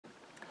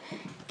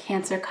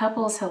Cancer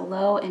couples,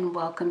 hello and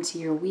welcome to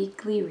your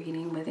weekly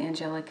reading with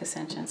Angelic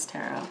Ascensions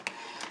Tarot.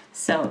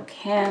 So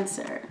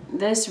Cancer,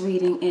 this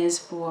reading is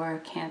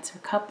for Cancer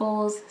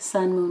couples,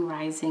 Sun, Moon,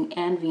 Rising,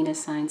 and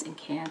Venus signs and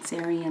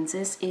Cancerians.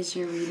 This is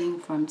your reading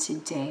from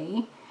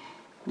today,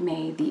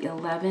 May the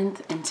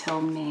 11th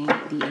until May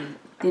the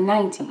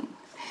 19th.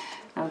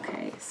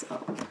 Okay,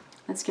 so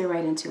let's get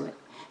right into it.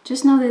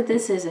 Just know that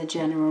this is a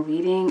general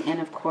reading, and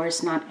of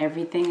course not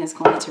everything is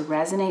going to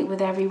resonate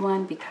with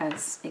everyone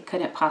because it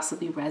couldn't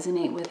possibly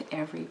resonate with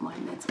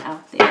everyone that's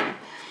out there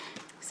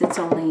because it's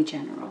only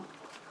general.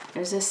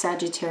 There's a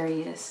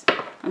Sagittarius.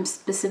 I'm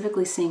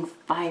specifically seeing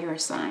fire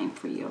sign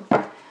for you.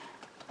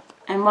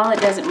 And while it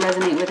doesn't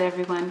resonate with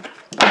everyone,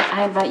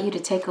 I invite you to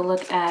take a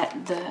look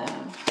at the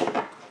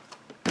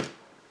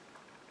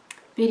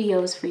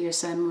videos for your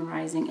Sun, Moon,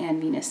 Rising, and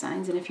Venus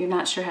signs. And if you're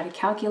not sure how to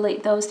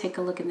calculate those, take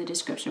a look in the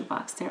description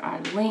box. There are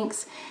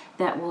links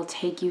that will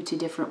take you to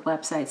different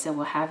websites that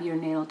will have your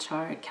natal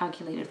chart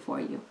calculated for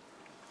you.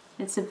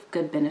 It's a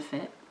good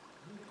benefit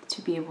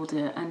to be able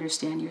to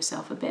understand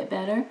yourself a bit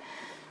better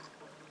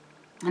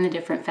and the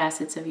different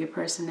facets of your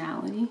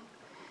personality.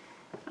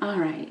 All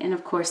right, and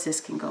of course this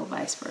can go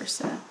vice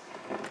versa.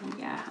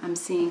 Yeah, I'm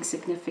seeing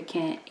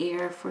significant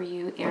air for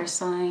you, air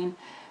sign,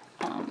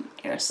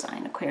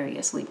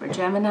 Aquarius, Libra,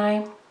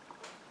 Gemini,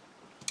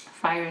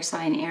 fire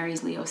sign,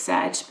 Aries, Leo,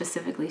 Sag.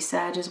 Specifically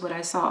Sag is what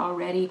I saw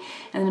already.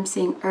 And then I'm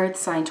seeing earth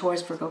sign,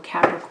 Taurus, Virgo,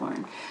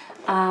 Capricorn.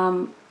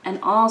 And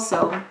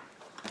also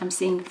I'm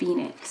seeing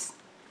Phoenix.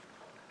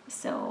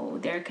 So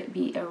there could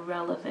be a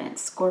relevant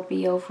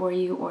Scorpio for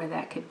you, or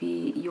that could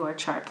be your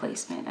chart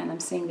placement. And I'm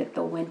seeing that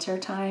the winter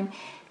time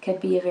could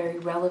be a very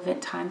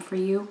relevant time for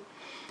you.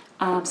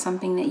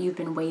 Something that you've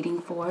been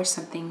waiting for,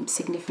 something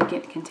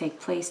significant can take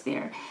place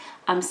there.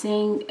 I'm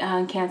seeing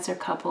Cancer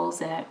couples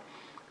that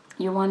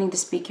you're wanting to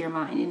speak your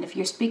mind. And if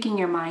you're speaking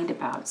your mind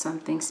about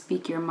something,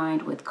 speak your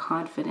mind with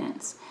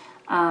confidence.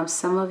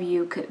 Some of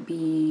you could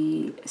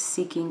be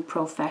seeking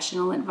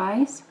professional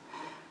advice.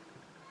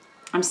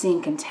 I'm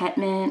seeing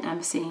contentment.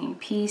 I'm seeing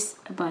peace,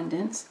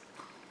 abundance.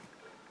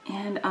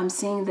 And I'm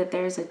seeing that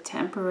there's a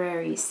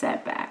temporary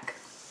setback.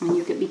 And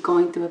you could be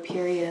going through a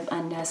period of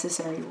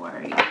unnecessary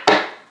worry.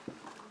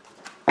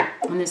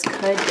 And this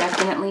could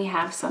definitely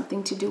have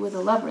something to do with a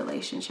love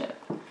relationship.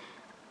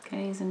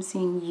 Okay, so I'm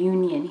seeing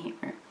union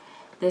here.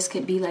 This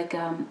could be like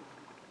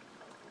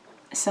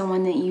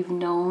someone that you've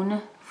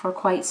known for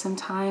quite some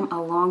time,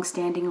 a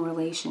long-standing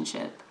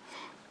relationship.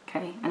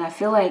 Okay, and I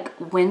feel like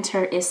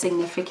winter is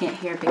significant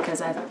here because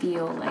I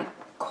feel like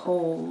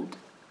cold,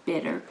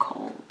 bitter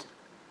cold.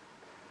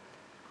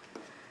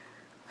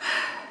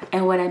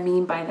 And what I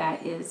mean by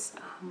that is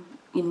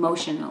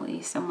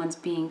emotionally, someone's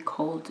being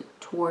cold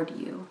toward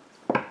you.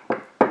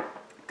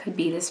 Could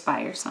be this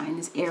fire sign,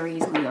 this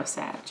Aries, Leo,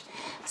 Sag.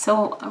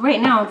 So right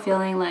now I'm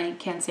feeling like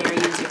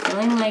Cancerians, you're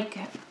feeling like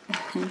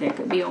there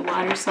could be a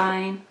water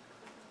sign.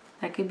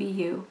 That could be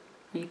you.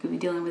 Or you could be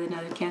dealing with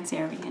another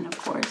Cancerian, of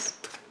course.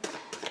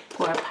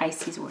 Or a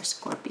Pisces or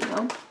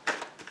Scorpio.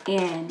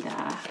 And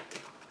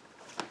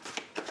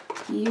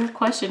you're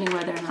questioning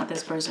whether or not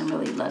this person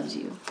really loves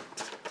you.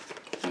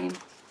 Okay.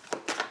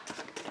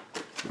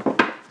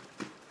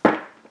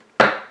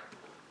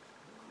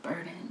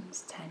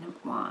 Burdens, Ten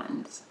of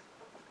Wands.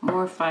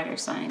 More fire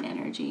sign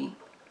energy.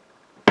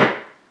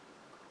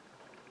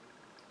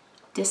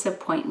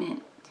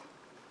 Disappointment.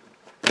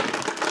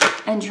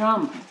 And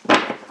drama.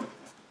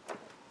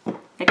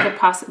 That could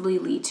possibly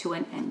lead to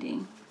an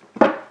ending.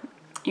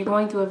 You're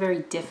going through a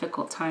very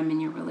difficult time in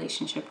your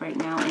relationship right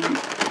now,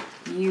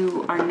 and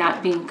you are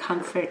not being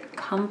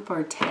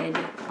comforted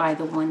by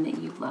the one that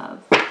you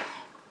love.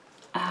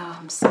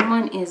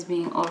 Someone is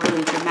being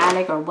overly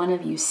dramatic, or one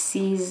of you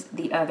sees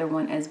the other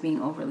one as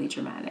being overly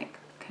dramatic.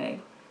 Okay.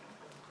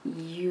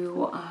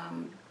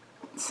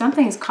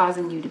 Something is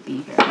causing you to be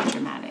very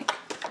dramatic,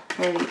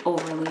 very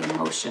overly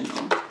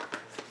emotional.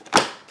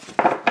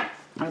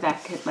 Or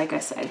that could, like I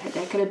said,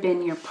 that could have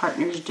been your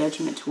partner's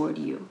judgment toward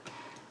you.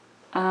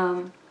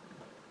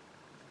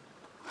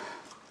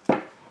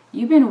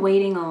 You've been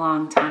waiting a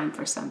long time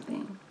for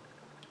something.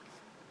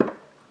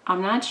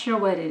 I'm not sure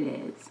what it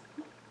is.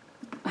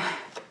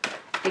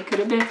 It could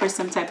have been for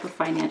some type of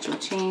financial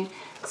change,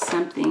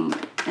 something,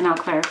 and I'll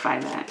clarify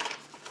that.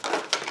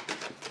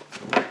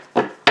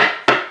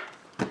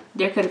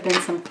 There could have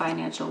been some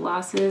financial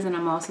losses, and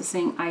I'm also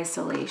seeing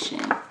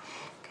isolation.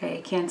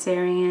 Okay,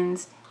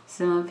 Cancerians,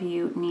 some of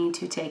you need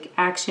to take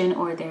action,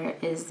 or there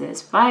is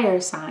this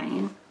fire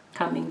sign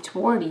coming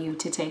toward you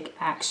to take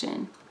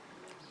action.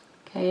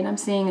 Okay, and I'm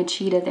seeing a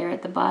cheetah there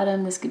at the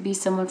bottom. This could be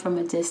someone from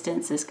a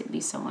distance. This could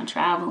be someone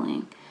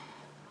traveling.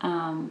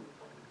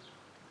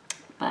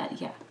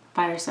 But yeah,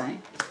 fire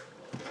sign.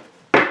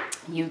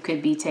 You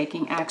could be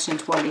taking action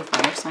toward a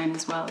fire sign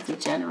as well as a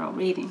general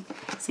reading.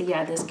 So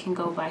yeah, this can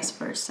go vice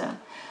versa.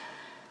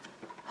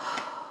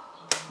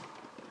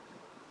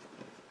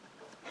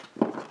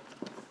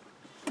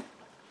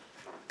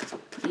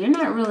 You're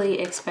not really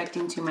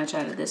expecting too much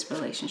out of this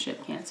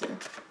relationship, Cancer.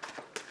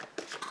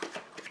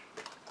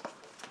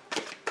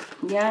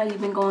 Yeah,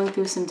 you've been going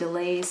through some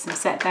delays, some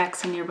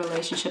setbacks in your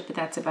relationship, but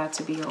that's about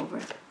to be over.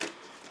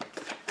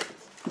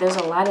 There's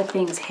a lot of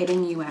things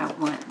hitting you at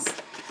once,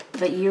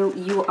 but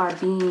you are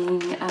being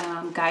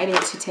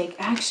guided to take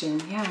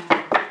action.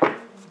 Yeah.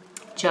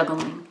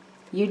 Juggling.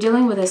 You're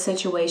dealing with a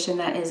situation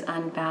that is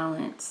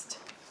unbalanced.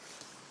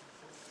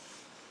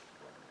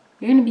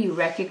 You're going to be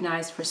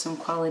recognized for some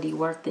quality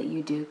work that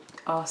you do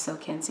also,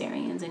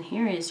 Cancerians. And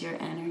here is your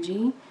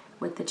energy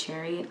with the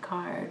Chariot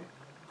card.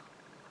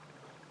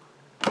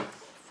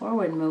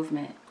 Forward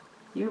movement.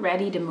 You're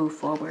ready to move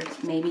forward,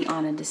 maybe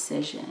on a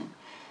decision.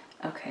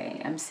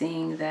 Okay, I'm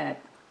seeing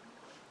that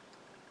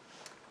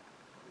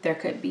there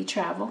could be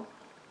travel.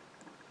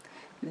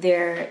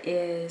 There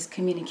is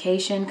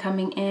communication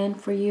coming in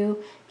for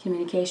you,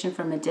 communication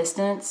from a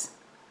distance.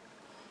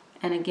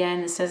 And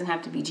again, this doesn't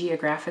have to be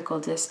geographical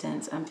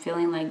distance. I'm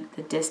feeling like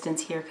the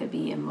distance here could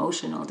be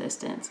emotional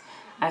distance.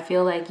 I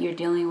feel like you're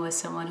dealing with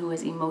someone who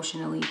is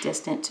emotionally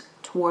distant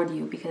toward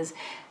you because,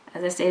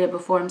 as I stated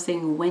before, I'm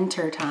saying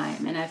winter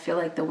time. And I feel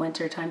like the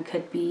winter time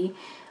could be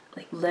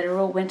like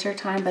literal winter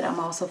time, but I'm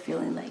also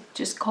feeling like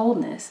just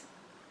coldness.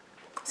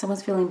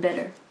 Someone's feeling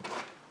bitter.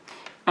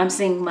 I'm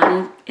seeing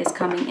money is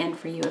coming in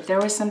for you. If there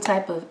was some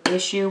type of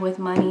issue with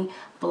money,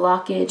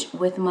 blockage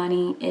with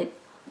money, it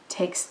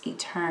takes a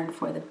turn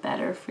for the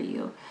better for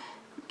you,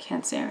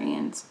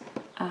 Cancerians.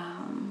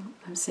 I'm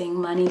seeing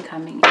money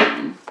coming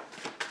in.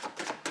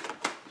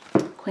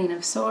 Queen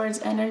of Swords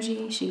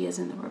energy. She is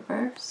in the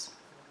reverse.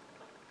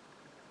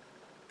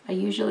 I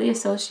usually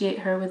associate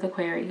her with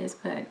Aquarius,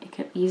 but it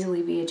could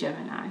easily be a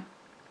Gemini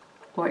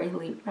or a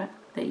Libra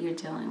that you're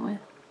dealing with.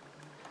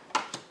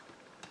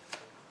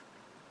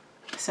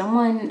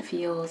 Someone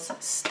feels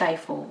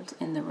stifled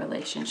in the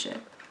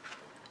relationship.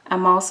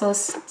 I'm also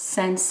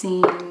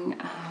sensing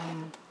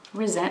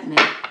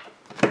resentment.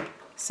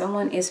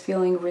 Someone is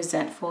feeling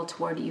resentful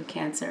toward you,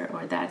 Cancer,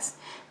 or that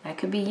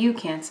could be you,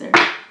 Cancer.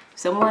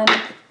 Someone,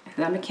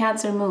 I'm a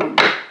Cancer moon,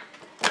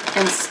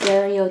 and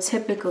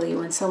stereotypically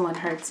when someone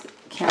hurts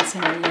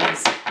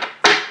Cancerians,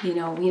 you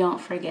know, we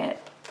don't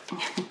forget.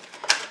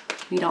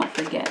 We don't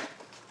forget.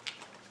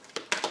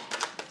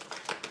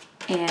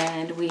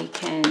 And we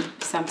can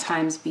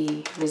sometimes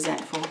be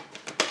resentful.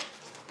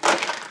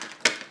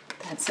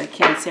 That's a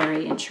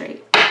Cancerian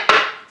trait.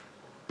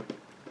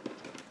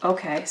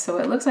 Okay, so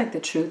it looks like the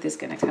truth is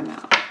going to come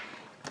out.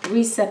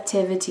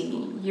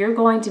 Receptivity. You're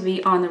going to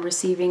be on the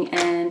receiving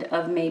end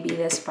of maybe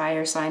this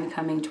fire sign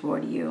coming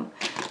toward you.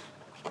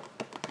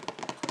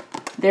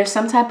 There's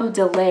some type of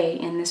delay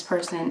in this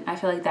person. I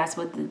feel like that's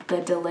what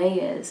the delay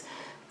is.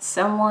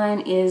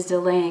 Someone is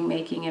delaying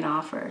making an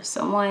offer.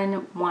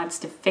 Someone wants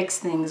to fix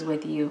things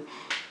with you.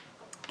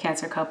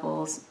 Cancer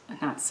couples,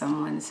 not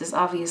someone. This is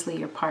obviously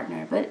your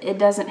partner, but it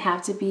doesn't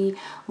have to be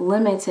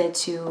limited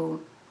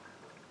to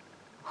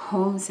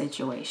home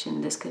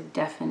situation. This could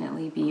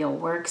definitely be a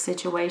work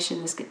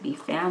situation. This could be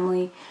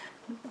family,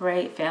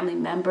 right? Family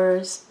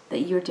members that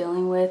you're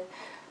dealing with.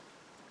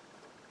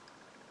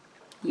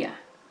 Yeah,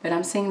 but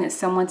I'm saying that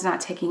someone's not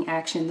taking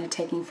action. They're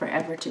taking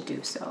forever to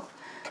do so.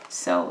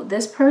 So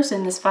this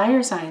person, this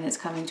fire sign that's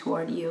coming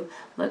toward you,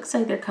 looks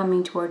like they're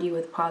coming toward you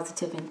with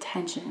positive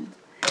intention.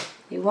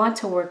 They want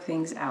to work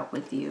things out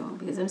with you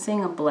because I'm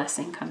seeing a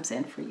blessing comes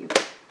in for you.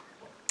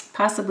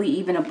 Possibly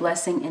even a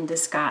blessing in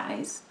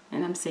disguise.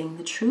 And I'm seeing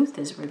the truth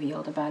is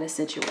revealed about a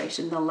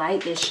situation. The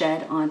light is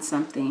shed on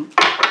something.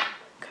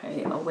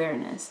 Okay,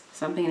 awareness.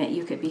 Something that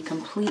you could be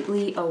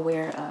completely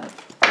aware of.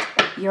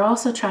 You're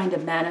also trying to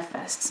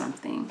manifest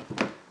something.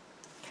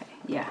 Okay,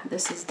 yeah,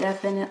 this is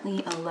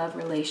definitely a love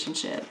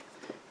relationship.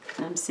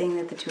 And I'm seeing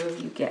that the two of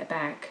you get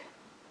back.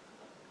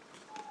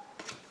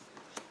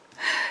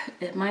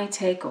 It might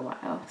take a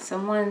while.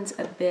 Someone's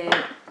a bit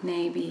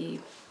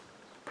maybe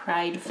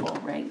prideful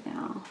right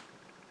now.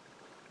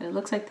 It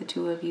looks like the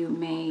two of you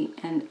may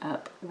end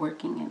up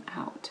working it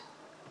out.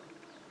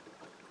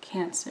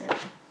 Cancer.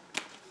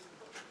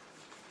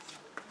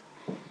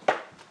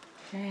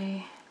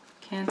 Okay.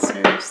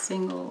 Cancer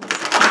singles.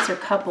 Cancer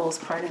couples,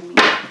 pardon me.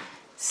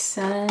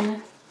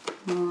 Sun,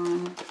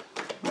 Moon,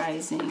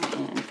 Rising,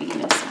 and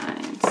Venus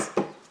signs.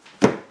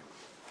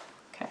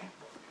 Okay.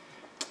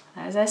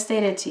 As I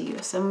stated to you,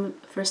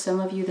 for some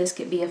of you, this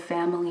could be a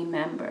family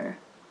member.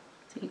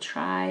 It's a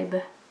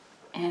tribe,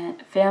 and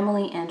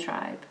family and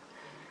tribe.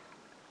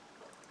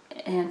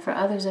 And for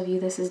others of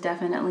you, this is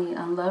definitely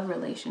a love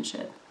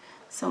relationship.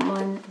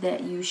 Someone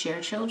that you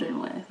share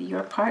children with,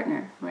 your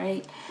partner,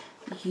 right?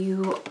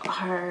 You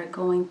are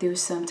going through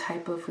some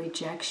type of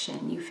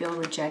rejection. You feel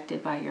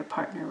rejected by your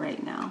partner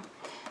right now.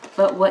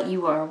 But what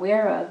you are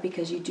aware of,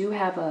 because you do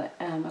have a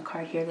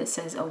card here that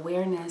says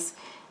awareness,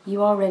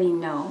 you already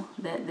know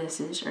that this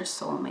is your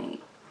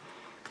soulmate.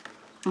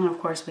 And of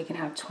course, we can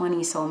have 20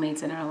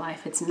 soulmates in our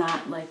life. It's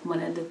not like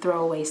one of the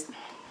throwaways.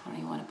 I don't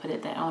even want to put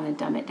it that. I want to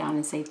dumb it down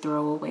and say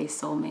throwaway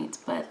soulmates.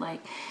 But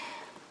like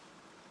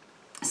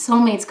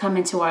soulmates come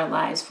into our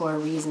lives for a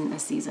reason, a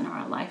season, or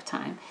a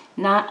lifetime.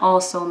 Not all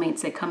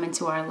soulmates that come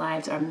into our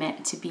lives are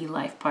meant to be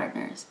life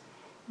partners.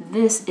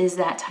 This is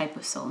that type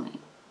of soulmate.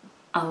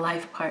 A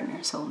life partner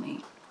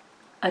soulmate.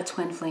 a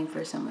twin flame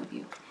for some of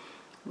you.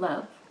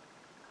 Love.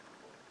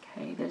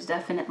 Okay, there's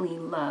definitely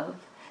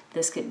love.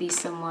 This could be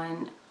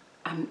someone,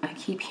 I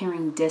keep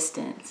hearing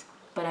distance,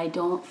 but I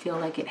don't feel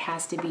like it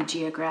has to be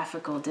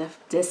geographical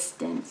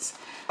distance.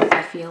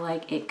 I feel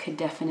like it could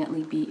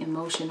definitely be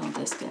emotional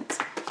distance.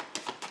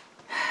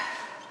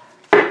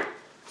 You're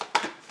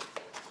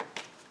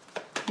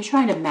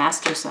trying to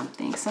master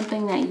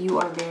something that you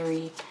are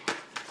very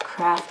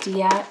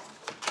crafty at.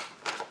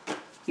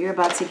 You're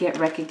about to get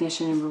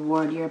recognition and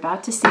reward. You're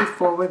about to see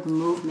forward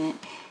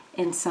movement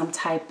in some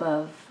type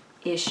of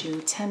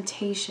issue,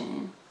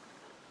 temptation.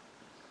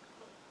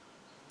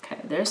 Okay,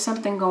 there's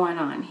something going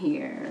on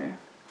here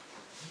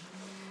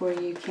for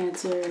you,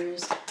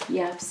 Cancers.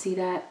 Yep, see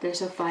that?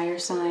 There's a fire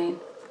sign.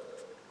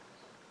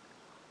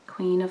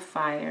 Queen of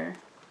Fire.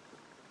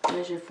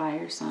 There's your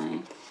fire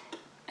sign.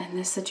 And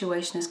this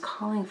situation is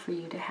calling for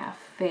you to have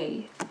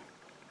faith.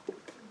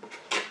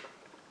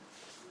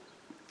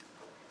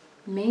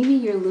 Maybe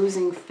you're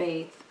losing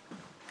faith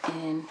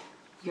in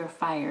your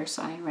fire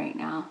sign right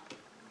now.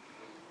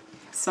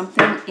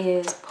 Something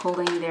is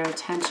pulling their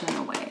attention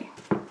away.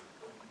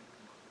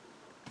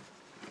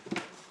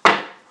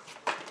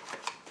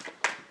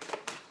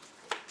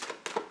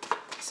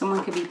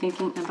 Someone could be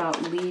thinking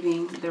about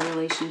leaving the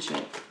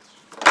relationship.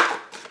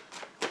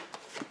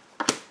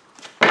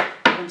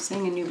 I'm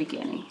seeing a new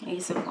beginning.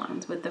 Ace of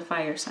Wands with the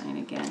fire sign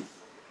again.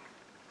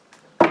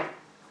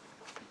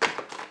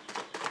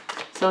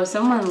 So if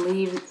someone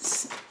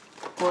leaves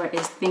or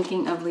is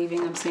thinking of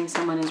leaving, I'm seeing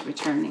someone is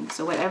returning.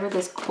 So whatever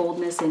this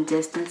coldness and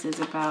distance is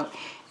about,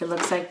 it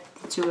looks like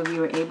the two of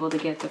you are able to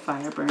get the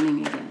fire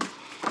burning again.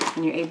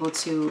 And you're able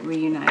to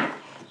reunite.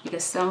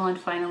 Because someone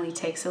finally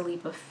takes a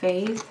leap of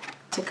faith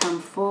to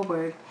come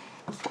forward.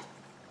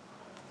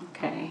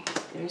 Okay,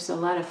 there's a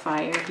lot of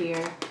fire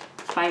here.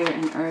 Fire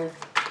and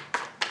earth.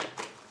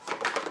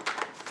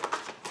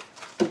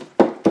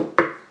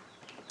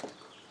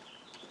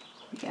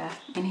 Yeah,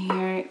 and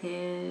here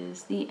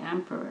is the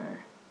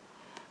Emperor.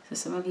 So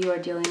some of you are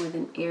dealing with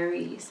an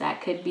Aries.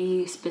 That could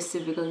be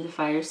specifically the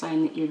fire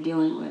sign that you're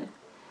dealing with.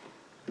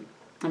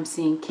 I'm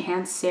seeing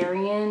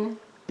Cancerian.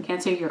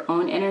 Cancer, your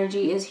own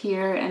energy is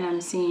here. And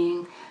I'm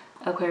seeing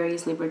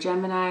Aquarius, Libra,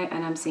 Gemini.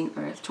 And I'm seeing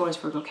Earth, Taurus,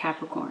 Virgo,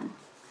 Capricorn.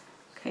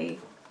 Okay.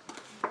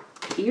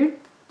 You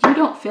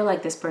don't feel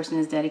like this person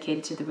is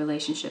dedicated to the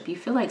relationship. You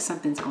feel like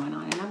something's going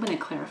on. And I'm going to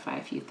clarify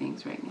a few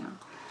things right now.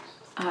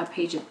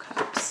 Page of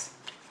Cups.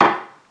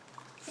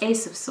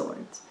 Ace of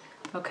Swords.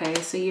 Okay,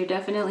 so you're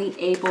definitely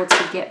able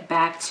to get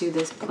back to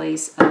this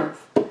place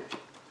of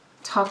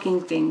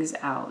talking things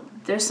out.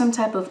 There's some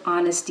type of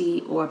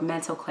honesty or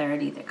mental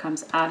clarity that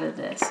comes out of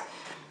this.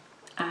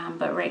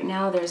 But right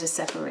now there's a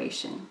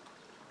separation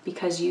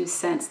because you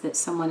sense that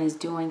someone is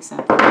doing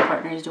something, your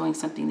partner is doing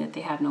something that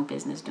they have no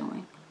business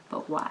doing.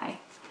 But why?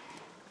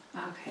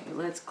 Okay,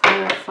 let's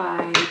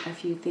clarify a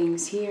few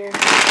things here.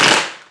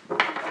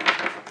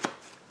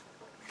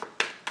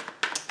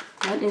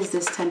 What is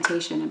this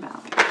temptation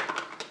about?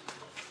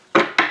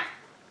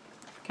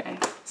 Okay,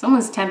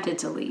 someone's tempted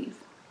to leave,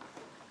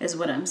 is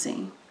what I'm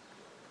seeing.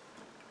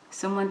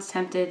 Someone's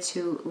tempted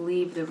to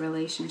leave the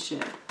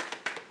relationship.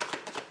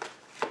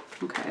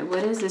 Okay,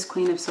 what is this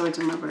Queen of Swords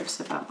in reverse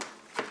about?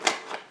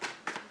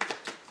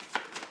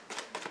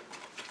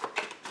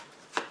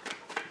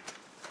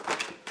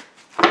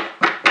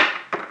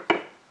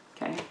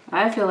 Okay,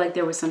 I feel like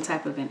there was some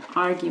type of an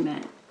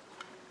argument.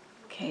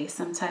 Okay,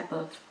 some type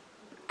of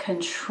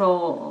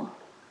control.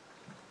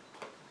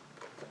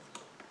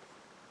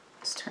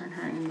 Let's turn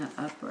her in the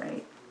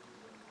upright.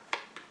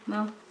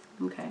 No?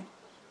 Okay.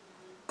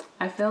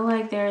 I feel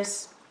like the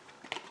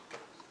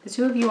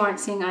two of you aren't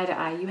seeing eye to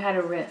eye. You had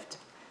a rift.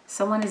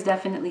 Someone is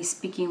definitely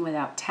speaking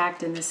without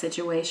tact in this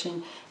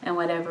situation, and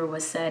whatever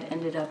was said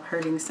ended up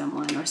hurting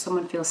someone, or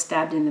someone feels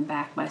stabbed in the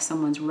back by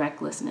someone's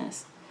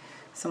recklessness.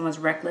 Someone's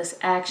reckless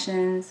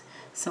actions,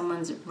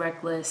 someone's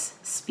reckless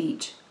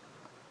speech.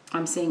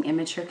 I'm seeing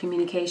immature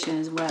communication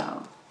as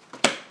well.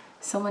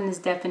 Someone is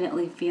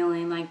definitely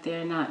feeling like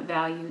they're not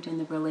valued in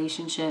the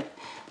relationship,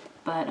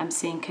 but I'm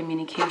seeing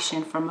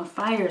communication from a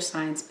fire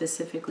sign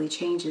specifically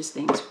changes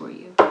things for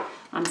you.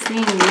 I'm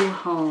seeing new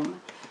home.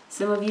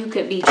 Some of you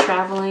could be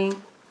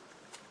traveling,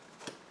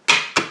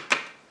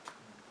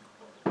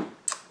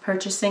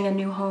 purchasing a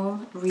new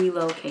home,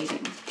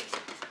 relocating.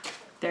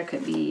 There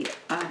could be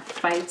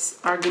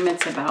fights,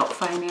 arguments about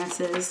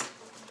finances,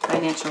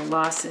 financial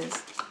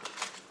losses.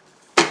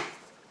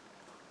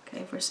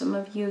 Okay, for some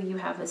of you, you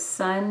have a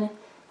son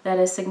that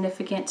is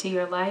significant to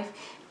your life.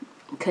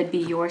 It could be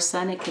your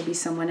son, it could be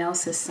someone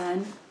else's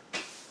son.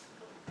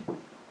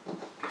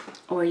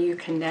 Or you're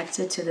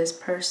connected to this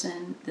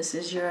person. This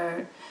is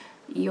your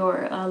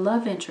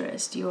love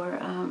interest,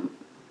 the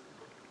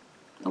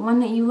one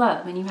that you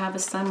love, and you have a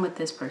son with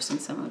this person,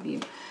 some of you.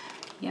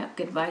 Yep,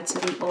 goodbye to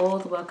the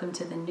old, welcome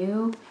to the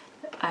new.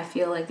 I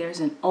feel like there's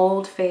an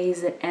old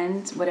phase that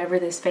ends, whatever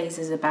this phase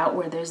is about,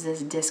 where there's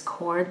this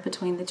discord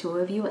between the two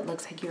of you. It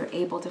looks like you're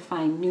able to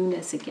find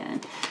newness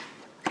again.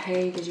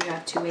 Okay, because you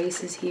have two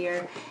aces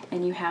here,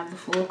 and you have the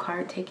Fool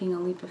card taking a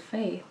leap of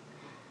faith.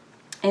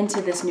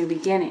 into this new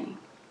beginning.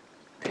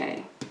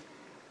 Okay.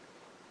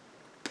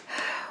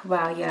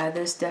 Wow, yeah,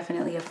 there's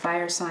definitely a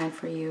fire sign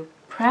for you.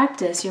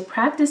 Practice. You're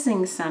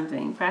practicing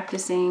something.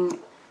 Practicing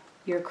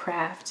your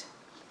craft.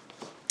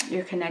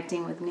 You're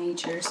connecting with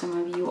nature. Some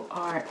of you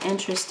are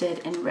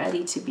interested and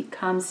ready to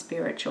become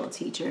spiritual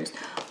teachers,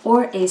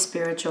 or a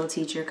spiritual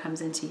teacher comes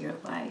into your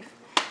life.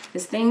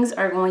 Because things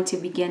are going to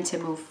begin to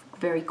move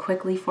very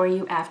quickly for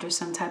you after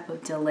some type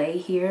of delay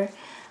here.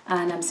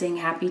 And I'm seeing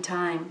happy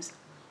times.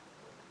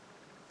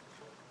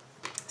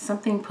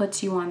 Something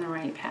puts you on the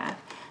right path.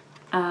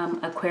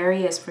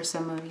 Aquarius for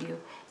some of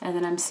you. And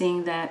then I'm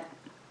seeing that,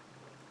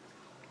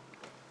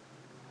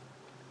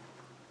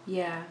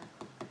 yeah,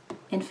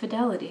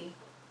 infidelity.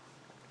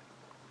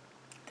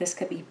 This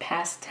could be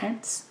past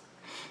tense.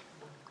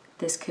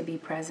 This could be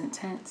present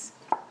tense.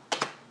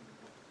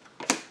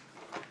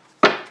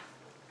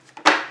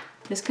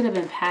 This could have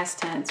been past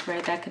tense,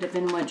 right? That could have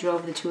been what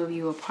drove the two of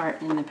you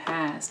apart in the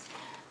past.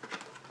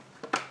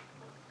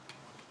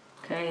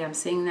 Okay, I'm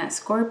seeing that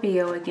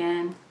Scorpio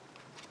again.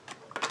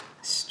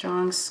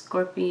 Strong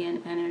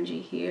scorpion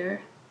energy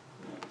here.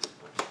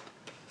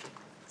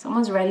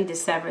 Someone's ready to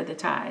sever the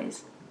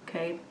ties,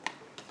 okay?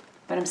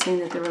 But I'm seeing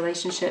that the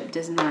relationship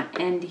does not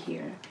end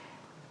here,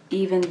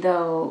 even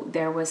though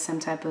there was some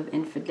type of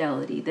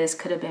infidelity. This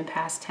could have been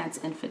past tense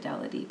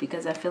infidelity,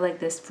 because I feel like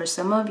this, for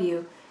some of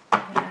you,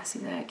 yeah, see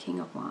that, King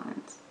of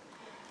Wands.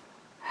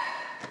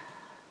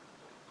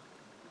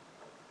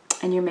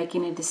 And you're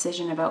making a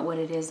decision about what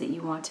it is that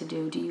you want to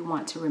do. Do you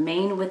want to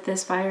remain with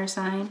this fire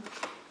sign,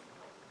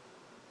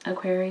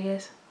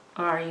 Aquarius,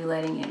 or are you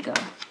letting it go?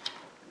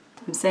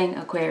 I'm saying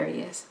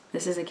Aquarius.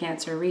 This is a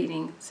Cancer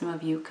reading. Some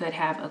of you could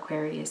have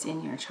Aquarius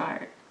in your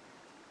chart.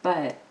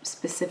 But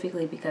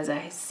specifically because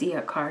I see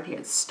a card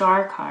here,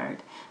 star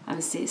card,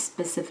 I'm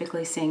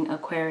specifically seeing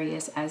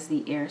Aquarius as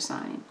the air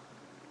sign.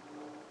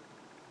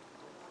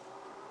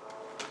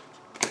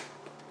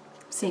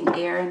 Seeing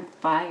air and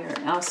fire,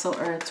 also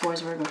Earth,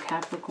 Taurus, Virgo,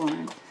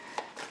 Capricorn.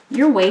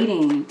 You're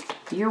waiting.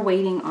 You're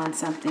waiting on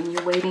something.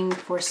 You're waiting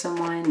for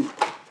someone,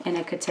 and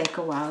it could take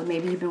a while.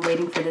 Maybe you've been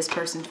waiting for this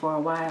person for a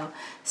while.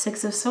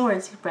 Six of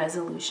Swords,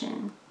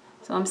 resolution.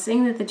 So I'm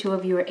seeing that the two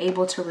of you are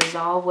able to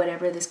resolve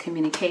whatever this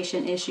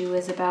communication issue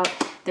is about.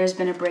 There's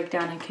been a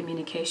breakdown in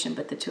communication,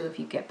 but the two of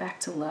you get back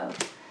to love.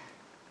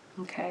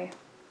 Okay.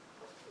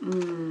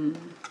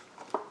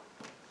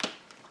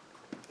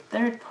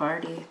 Third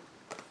party.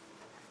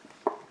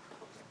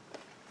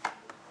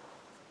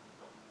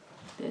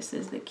 This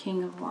is the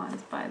King of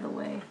Wands, by the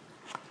way.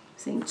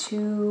 Seeing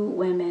 2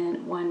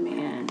 women, 1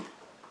 man.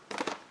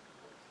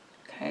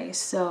 Okay,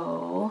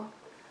 so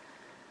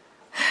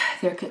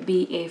there could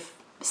be a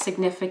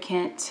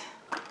significant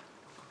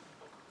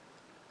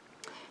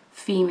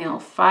female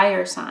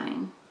fire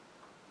sign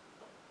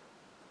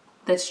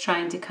that's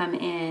trying to come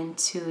in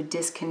to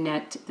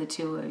disconnect the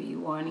two of you,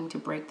 wanting to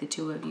break the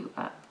two of you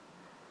up.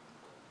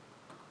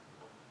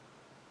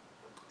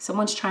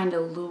 Someone's trying to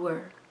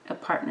lure a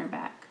partner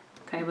back.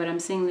 Okay, but I'm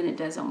seeing that it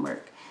doesn't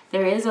work.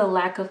 There is a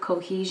lack of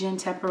cohesion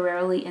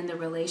temporarily in the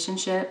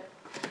relationship.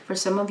 For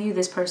some of you,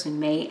 this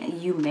person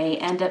you may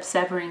end up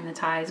severing the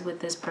ties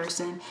with this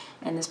person,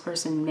 and this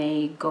person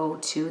may go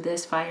to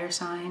this fire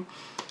sign.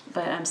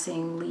 But I'm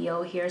seeing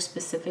Leo here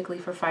specifically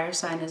for fire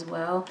sign as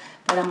well.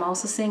 But I'm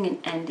also seeing an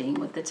ending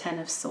with the 10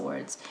 of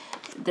Swords.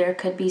 There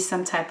could be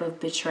some type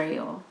of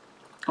betrayal,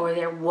 or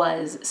there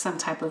was some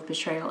type of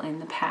betrayal in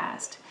the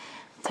past.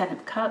 10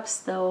 of Cups,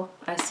 though,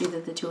 I see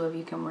that the two of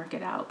you can work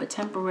it out. But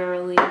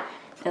temporarily,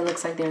 it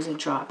looks like there's a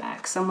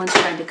drawback. Someone's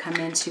trying to come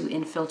in to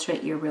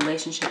infiltrate your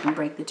relationship and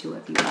break the two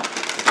of you up.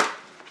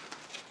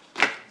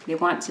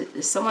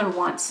 Someone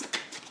wants,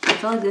 I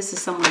feel like this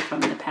is someone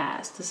from the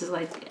past. This is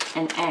like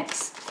an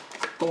ex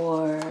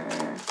or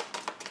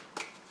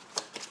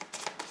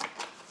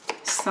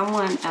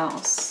someone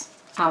else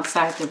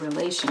outside the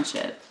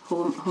relationship,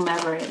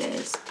 whomever it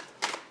is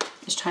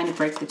trying to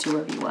break the two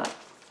of you up.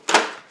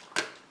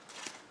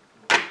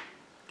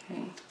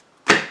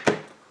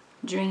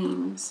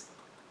 Dreams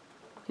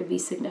could be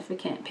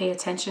significant. Pay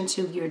attention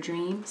to your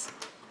dreams.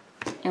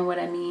 And what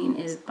I mean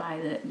is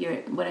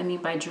what I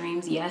mean by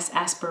dreams, yes,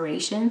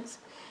 aspirations.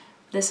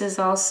 This is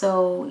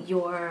also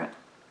your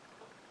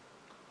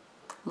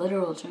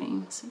literal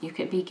dreams. You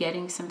could be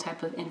getting some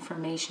type of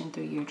information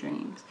through your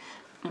dreams.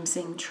 I'm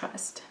seeing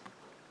trust.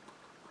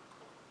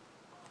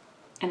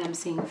 And I'm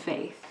seeing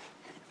faith.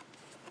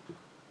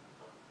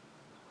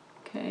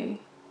 Okay.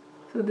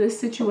 So this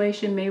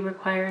situation may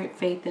require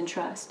faith and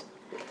trust.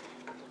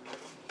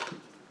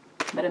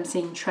 But I'm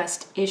seeing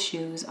trust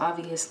issues,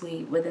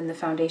 obviously, within the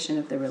foundation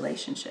of the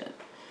relationship.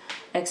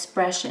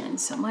 Expression.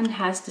 Someone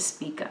has to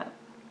speak up.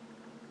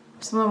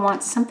 Someone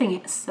wants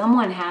something.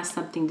 Someone has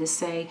something to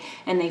say,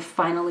 and they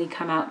finally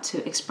come out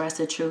to express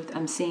the truth.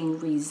 I'm seeing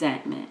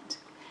resentment.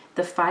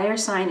 The fire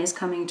sign is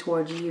coming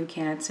towards you,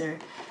 Cancer,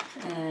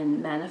 and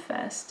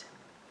manifest.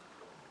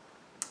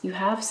 You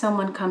have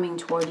someone coming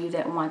toward you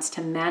that wants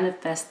to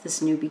manifest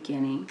this new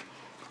beginning.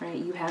 Right,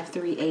 you have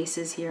 3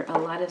 aces here. A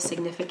lot of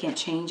significant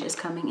change is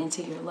coming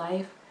into your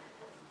life.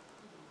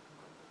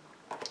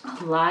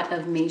 A lot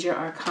of major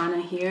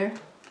arcana here.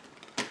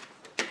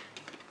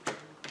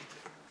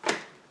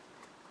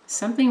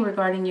 Something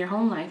regarding your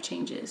home life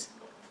changes.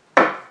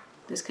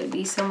 This could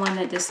be someone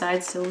that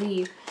decides to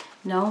leave.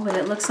 No, but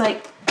it looks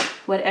like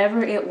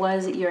whatever it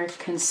was that you're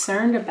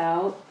concerned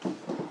about,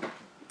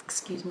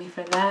 excuse me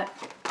for that,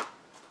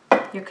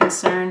 your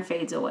concern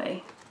fades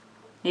away.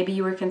 Maybe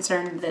you were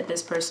concerned that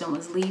this person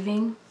was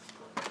leaving.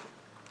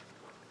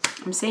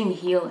 I'm saying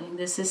healing.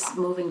 This is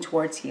moving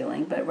towards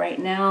healing. But right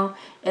now,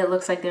 it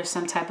looks like there's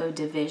some type of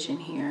division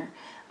here.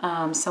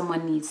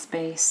 Someone needs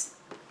space.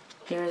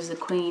 Here's the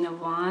Queen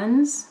of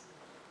Wands.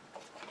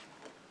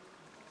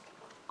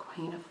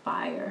 Queen of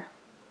Fire.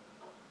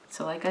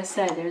 So like I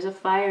said, there's a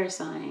fire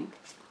sign.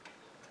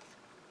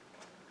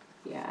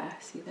 Yeah,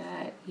 see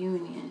that?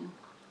 Union.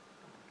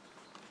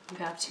 You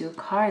have two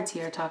cards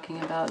here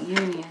talking about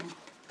union.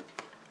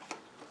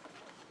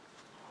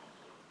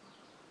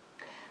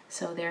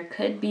 So there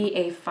could be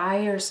a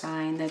fire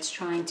sign that's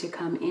trying to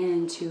come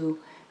in to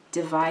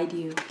divide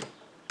you,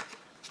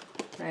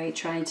 right?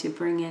 Trying to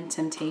bring in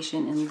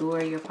temptation and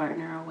lure your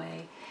partner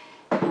away.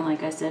 And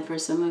like I said, for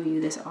some of you,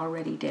 this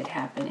already did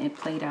happen. It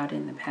played out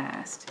in the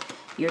past.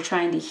 You're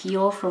trying to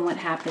heal from what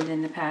happened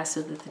in the past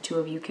so that the two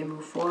of you can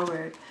move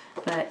forward.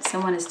 But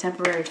someone is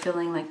temporarily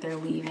feeling like they're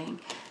leaving.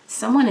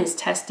 Someone is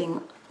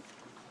testing.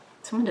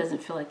 Someone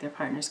doesn't feel like their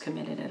partner's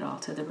committed at all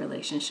to the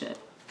relationship.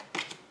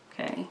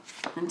 Okay,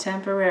 and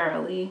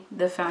temporarily,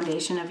 the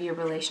foundation of your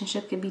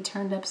relationship could be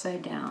turned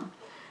upside down.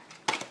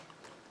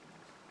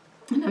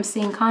 And I'm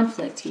seeing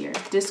conflict here,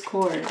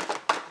 discord.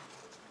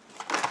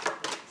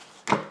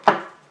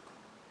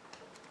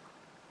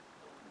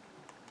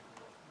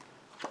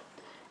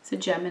 It's a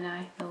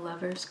Gemini, the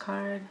Lover's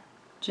card.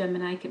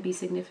 Gemini could be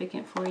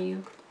significant for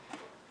you,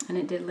 and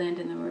it did land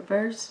in the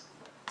reverse.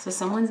 So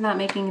someone's not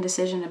making a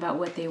decision about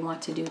what they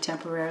want to do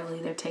temporarily.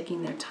 They're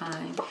taking their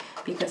time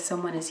because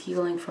someone is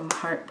healing from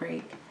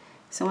heartbreak.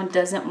 Someone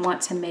doesn't want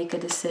to make a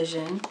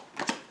decision.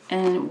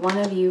 And one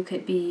of you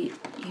could be,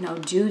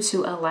 due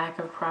to a lack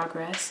of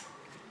progress,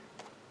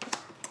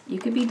 you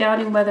could be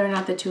doubting whether or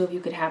not the two of you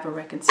could have a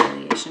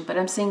reconciliation. But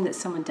I'm seeing that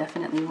someone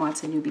definitely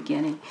wants a new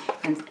beginning.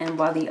 And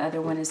while the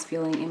other one is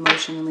feeling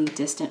emotionally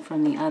distant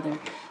from the other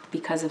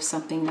because of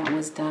something that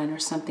was done or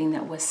something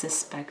that was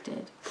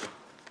suspected.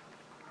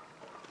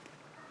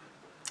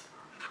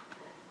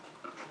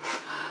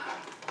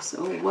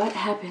 So what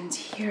happens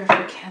here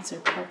for Cancer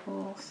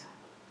couples?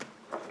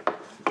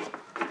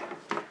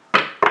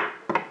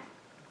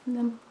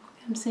 I'm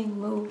saying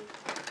move.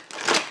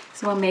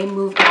 Someone may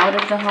move out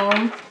of the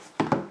home.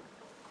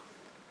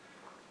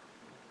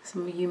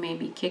 Some of you may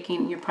be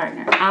kicking your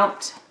partner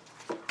out.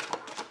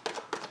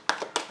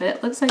 But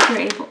it looks like you're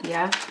able,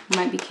 you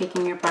might be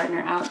kicking your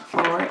partner out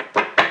for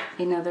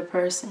another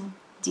person.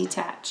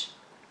 Detach.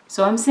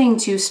 So I'm seeing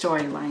two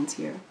storylines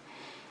here.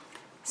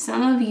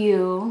 Some of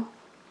you,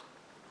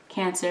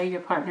 Cancer,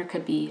 your partner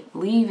could be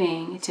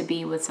leaving to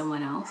be with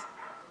someone else,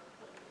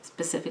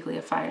 specifically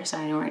a fire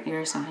sign or an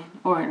air sign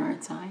or an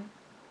earth sign.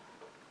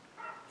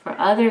 For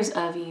others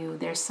of you,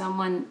 there's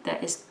someone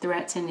that is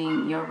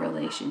threatening your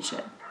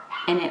relationship.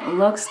 And it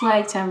looks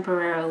like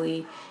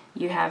temporarily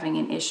you're having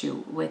an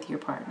issue with your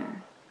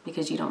partner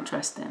because you don't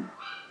trust them.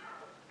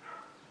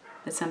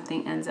 But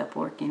something ends up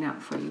working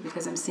out for you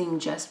because I'm seeing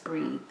just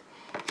breathe.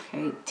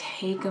 Okay,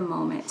 take a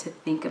moment to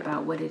think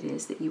about what it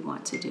is that you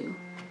want to do.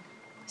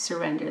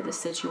 Surrender the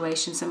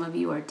situation. Some of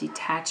you are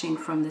detaching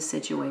from the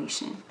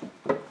situation.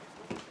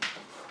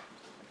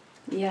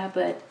 Yeah,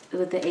 but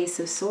with the Ace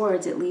of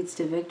Swords, it leads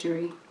to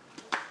victory.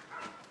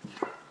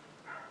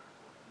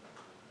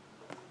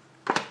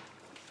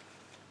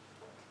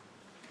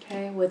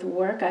 Okay, with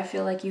work, I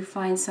feel like you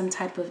find some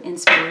type of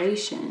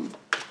inspiration.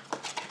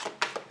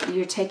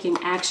 You're taking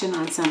action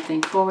on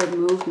something, forward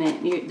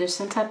movement. There's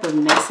some type of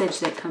message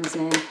that comes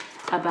in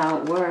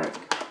about work.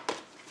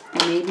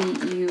 And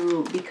maybe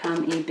you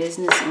become a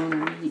business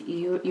owner.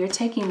 You're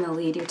taking the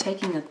lead. You're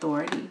taking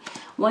authority.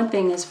 One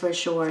thing is for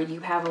sure,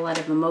 you have a lot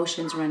of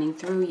emotions running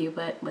through you.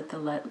 But with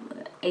the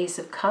Ace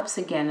of Cups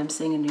again, I'm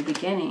seeing a new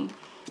beginning.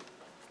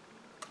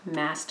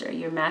 Master.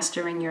 You're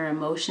mastering your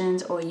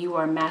emotions, or you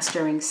are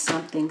mastering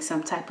something,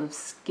 some type of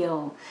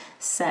skill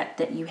set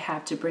that you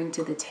have to bring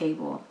to the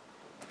table.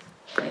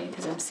 Okay,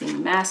 because I'm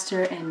seeing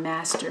master and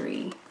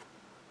mastery.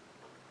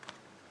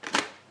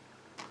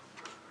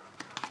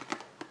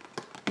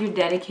 You're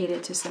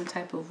dedicated to some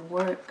type of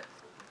work.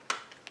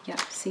 Yep,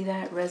 see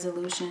that?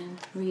 Resolution,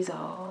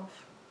 resolve.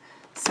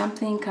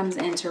 Something comes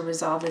in to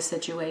resolve the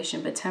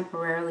situation, but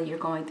temporarily you're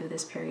going through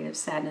this period of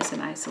sadness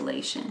and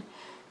isolation.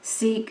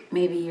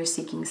 Maybe you're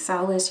seeking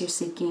solace, you're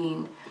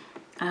seeking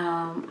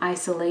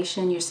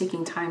isolation, you're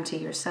seeking time to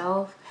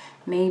yourself.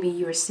 Maybe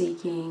you're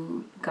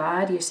seeking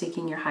God, you're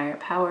seeking your higher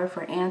power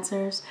for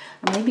answers,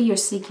 or maybe you're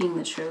seeking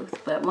the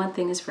truth. But one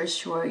thing is for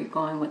sure, you're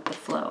going with the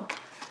flow.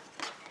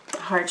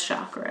 Heart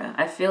chakra.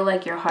 I feel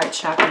like your heart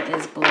chakra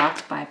is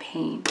blocked by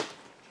pain,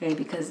 okay,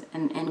 because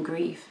and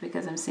grief,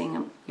 because I'm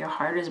seeing your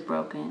heart is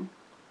broken,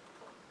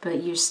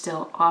 but you're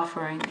still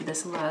offering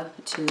this love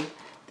to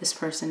this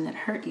person that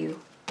hurt you.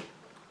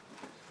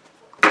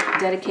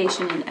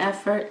 dedication and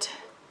effort.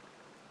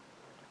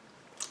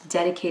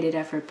 Dedicated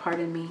effort,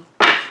 pardon me,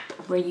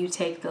 where you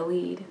take the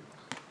lead,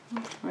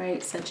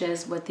 right? Such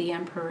as what the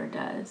Emperor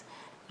does.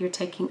 You're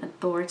taking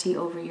authority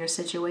over your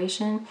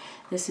situation.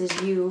 This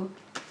is you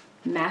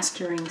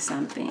mastering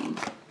something,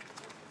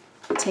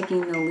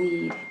 taking the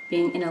lead,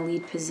 being in a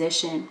lead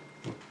position.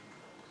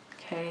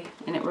 Okay,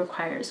 and it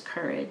requires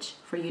courage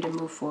for you to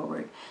move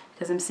forward,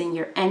 because I'm seeing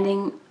you're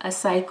ending a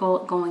cycle,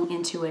 going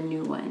into a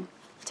new one.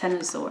 Ten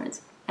of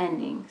Swords,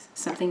 endings.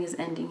 Something is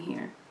ending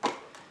here.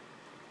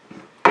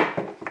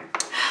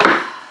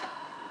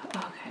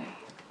 Okay.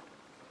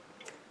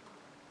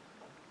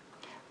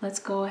 Let's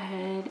go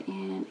ahead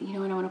and, you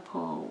know what, I want to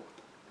pull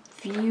a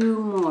few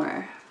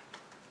more.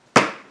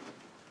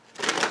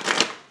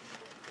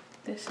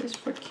 This is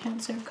for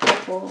Cancer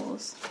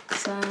couples.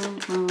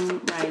 Sun,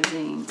 Moon,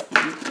 Rising,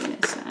 and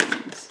Venus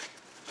signs.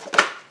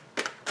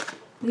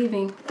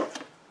 Leaving.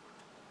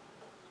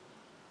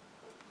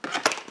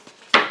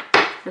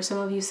 For some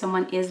of you,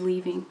 someone is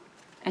leaving,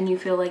 and you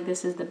feel like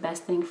this is the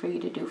best thing for you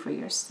to do for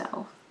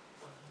yourself.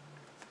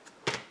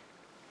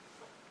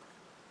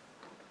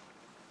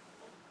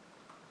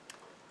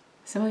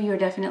 Some of you are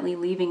definitely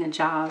leaving a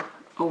job,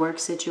 a work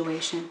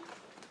situation.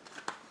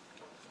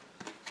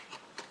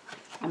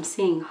 I'm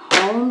seeing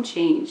home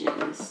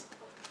changes.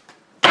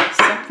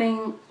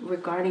 Something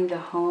regarding the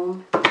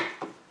home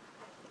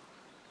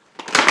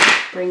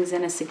brings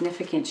in a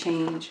significant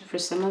change. For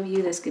some of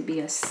you, this could be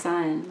a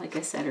son, like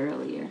I said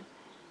earlier.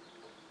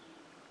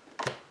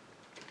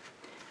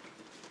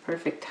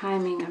 Perfect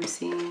timing, I'm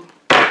seeing.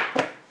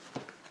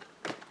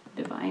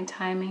 Divine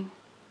timing.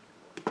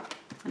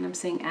 And I'm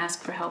seeing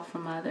ask for help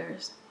from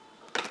others.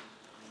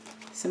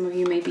 Some of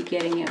you may be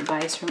getting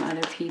advice from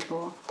other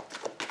people.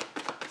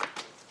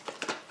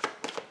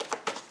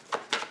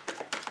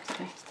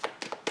 Okay.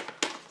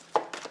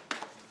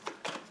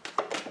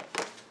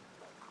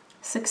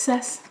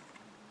 Success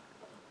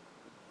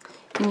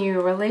in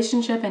your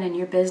relationship and in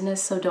your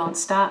business, so don't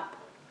stop.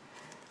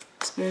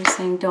 Spirit is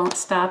saying don't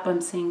stop.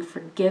 I'm seeing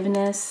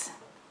forgiveness.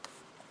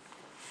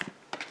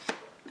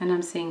 And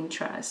I'm seeing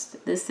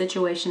trust. This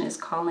situation is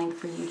calling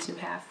for you to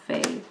have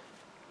faith.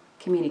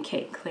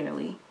 Communicate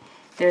clearly.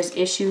 There's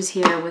issues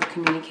here with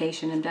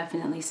communication. I'm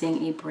definitely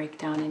seeing a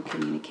breakdown in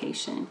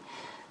communication.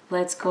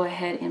 Let's go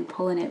ahead and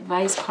pull an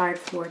advice card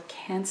for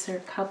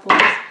Cancer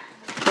couples.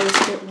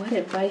 What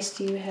advice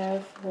do you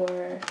have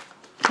for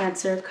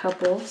Cancer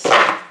couples?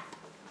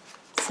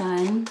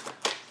 Sun,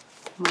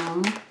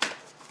 Moon,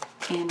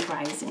 and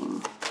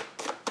Rising.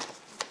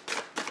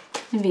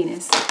 And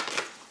Venus.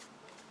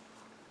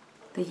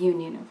 The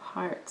union of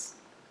hearts.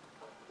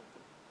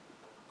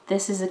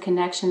 This is a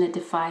connection that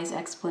defies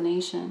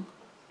explanation.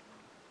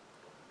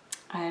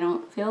 I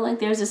don't feel like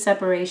there's a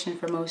separation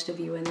for most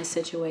of you in this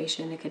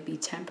situation. It could be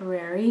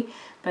temporary,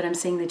 but I'm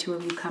seeing the two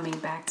of you coming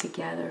back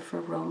together for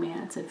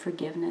romance and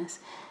forgiveness.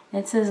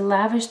 It says,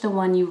 lavish the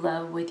one you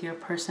love with your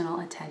personal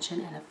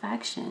attention and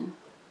affection.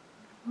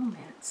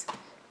 Romance.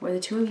 Where the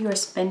two of you are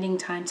spending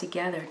time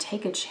together.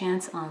 Take a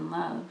chance on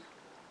love.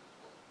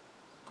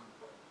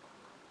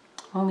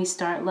 When we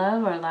start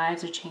love, our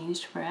lives are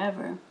changed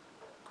forever.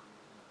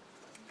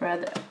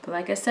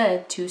 Like I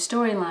said, two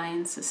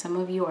storylines. Some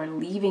of you are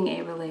leaving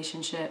a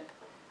relationship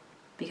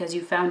because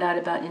you found out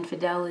about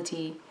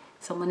infidelity.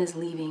 Someone is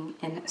leaving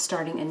and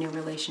starting a new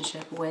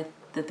relationship with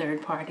the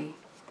third party.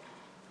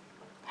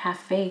 Have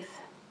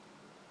faith.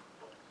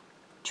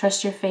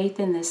 Trust your faith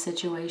in this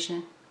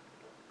situation.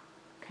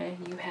 Okay,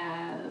 you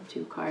have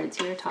two cards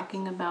here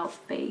talking about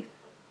faith.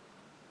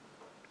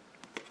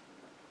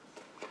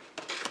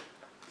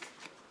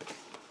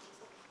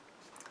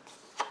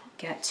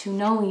 Get to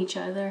know each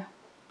other.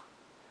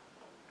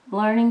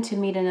 Learning to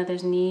meet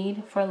another's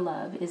need for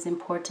love is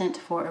important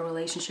for a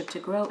relationship to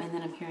grow. And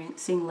then I'm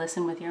seeing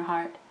listen with your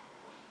heart.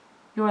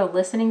 You are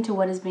listening to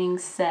what is being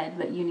said,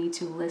 but you need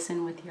to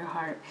listen with your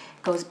heart.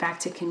 It goes back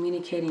to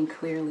communicating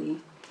clearly.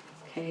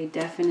 Okay,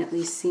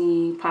 definitely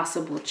seeing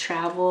possible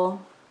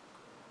travel.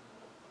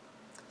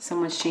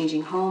 Someone's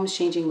changing homes,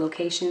 changing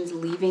locations,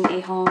 leaving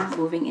a home,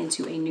 moving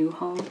into a new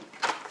home,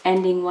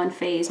 ending one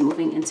phase,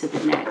 moving into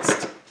the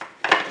next.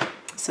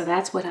 So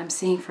that's what I'm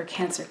seeing for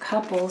Cancer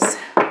couples.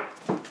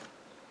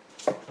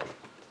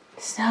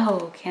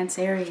 So,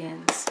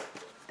 Cancerians,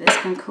 this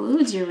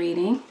concludes your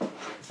reading.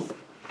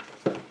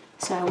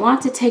 So I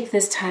want to take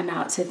this time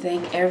out to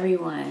thank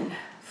everyone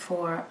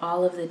for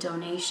all of the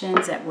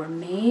donations that were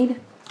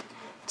made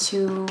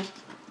towards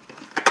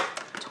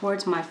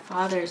my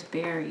father's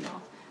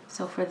burial.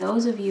 So for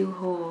those of you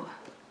who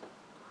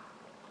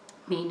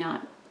may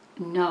not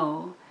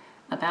know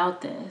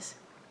about this,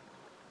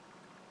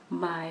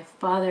 my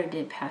father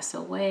did pass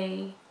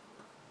away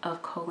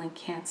of colon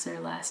cancer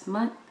last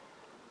month.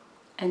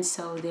 And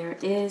so there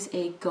is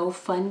a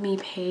GoFundMe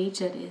page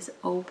that is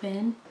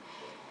open.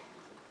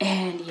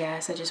 And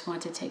yes, I just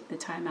want to take the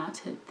time out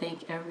to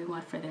thank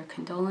everyone for their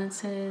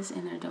condolences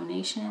and their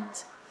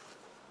donations.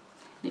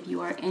 If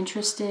you are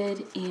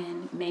interested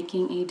in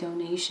making a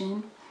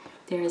donation,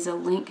 there is a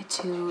link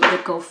to the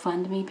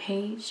GoFundMe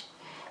page.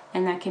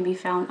 and that can be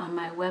found on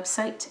my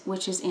website,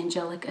 which is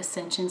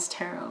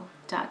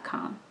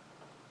AngelicAscensionsTarot.com.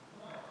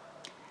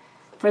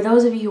 For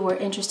those of you who are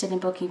interested in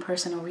booking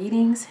personal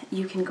readings,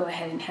 you can go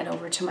ahead and head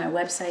over to my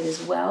website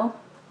as well.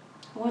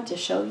 I want to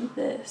show you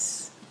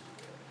this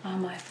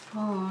on my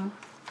phone.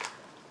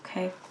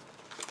 Okay,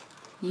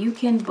 you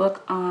can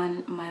book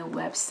on my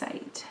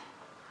website.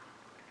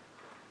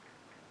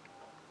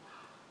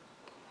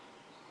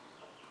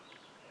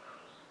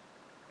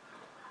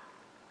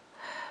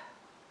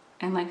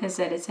 And like I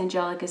said, it's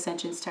Angelic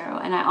Ascensions Tarot.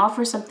 And I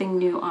offer something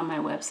new on my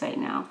website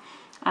now.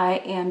 I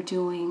am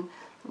doing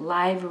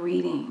live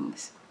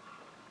readings.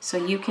 So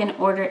you can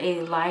order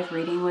a live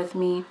reading with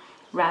me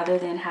rather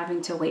than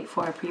having to wait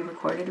for a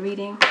pre-recorded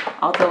reading.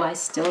 Although I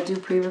still do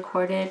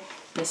pre-recorded,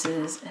 this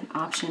is an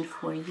option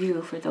for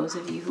you, for those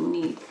of you who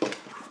need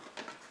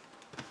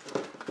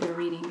your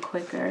reading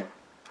quicker.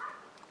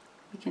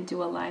 You can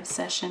do a live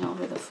session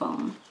over the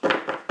phone.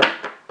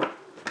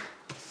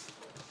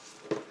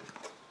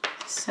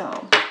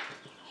 So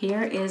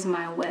here is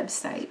my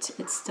website.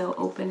 It's still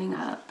opening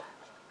up.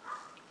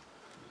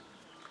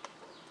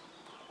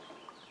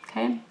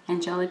 Okay,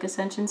 Angelic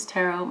Ascensions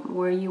Tarot,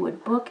 where you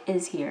would book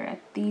is here at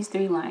these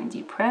 3 lines.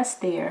 You press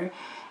there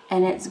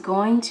and it's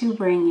going to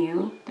bring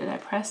you, did I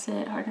press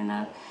it hard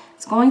enough?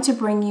 It's going to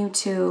bring you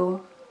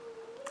to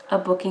a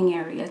booking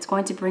area. It's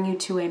going to bring you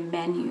to a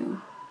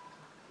menu.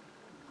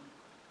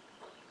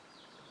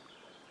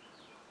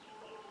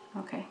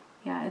 Okay,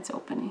 yeah, it's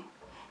opening.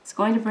 It's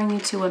going to bring you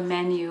to a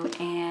menu,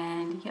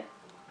 and yep.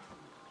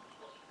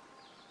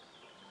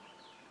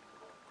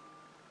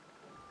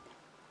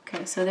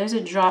 Okay, so there's a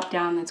drop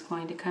down that's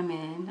going to come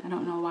in. I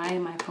don't know why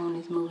my phone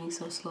is moving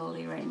so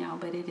slowly right now,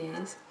 but it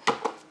is.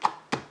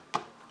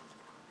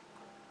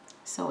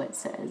 So it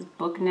says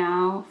book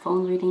now,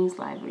 phone readings,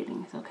 live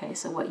readings. Okay,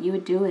 so what you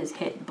would do is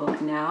hit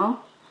book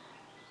now,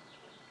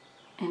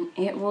 and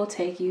it will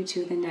take you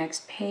to the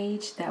next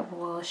page that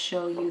will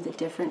show you the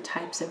different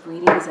types of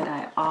readings that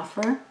I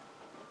offer.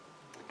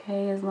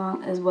 Okay, as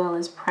well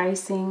as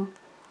pricing.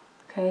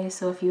 Okay,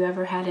 so if you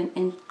ever had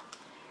an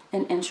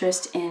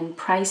interest in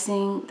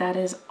pricing, that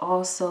is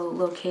also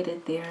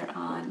located there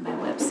on my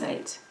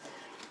website.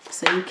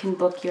 So you can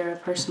book your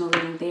personal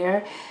reading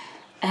there.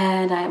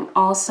 And I'm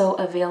also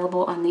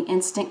available on the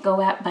Instant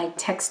Go app by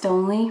text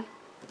only.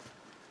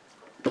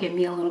 Give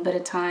me a little bit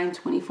of time,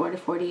 24 to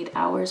 48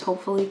 hours,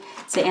 hopefully,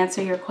 to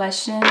answer your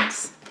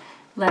questions.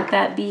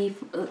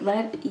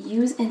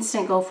 Use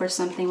Instant Go for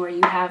something where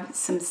you have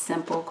some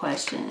simple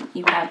question.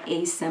 You have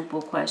a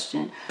simple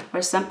question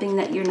or something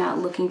that you're not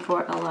looking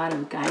for a lot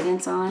of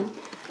guidance on.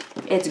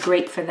 It's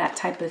great for that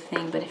type of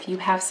thing. But if you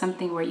have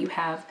something where you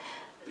have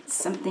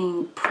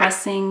something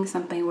pressing,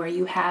 something where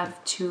you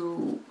have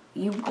to,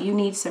 you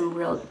need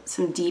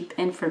some deep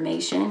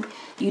information,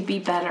 you'd be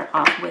better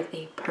off with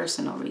a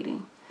personal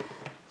reading.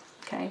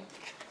 Okay.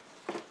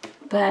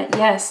 But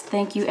yes,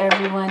 thank you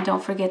everyone.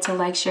 Don't forget to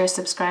like, share,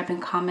 subscribe, and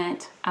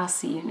comment. I'll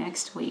see you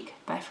next week.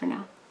 Bye for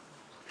now.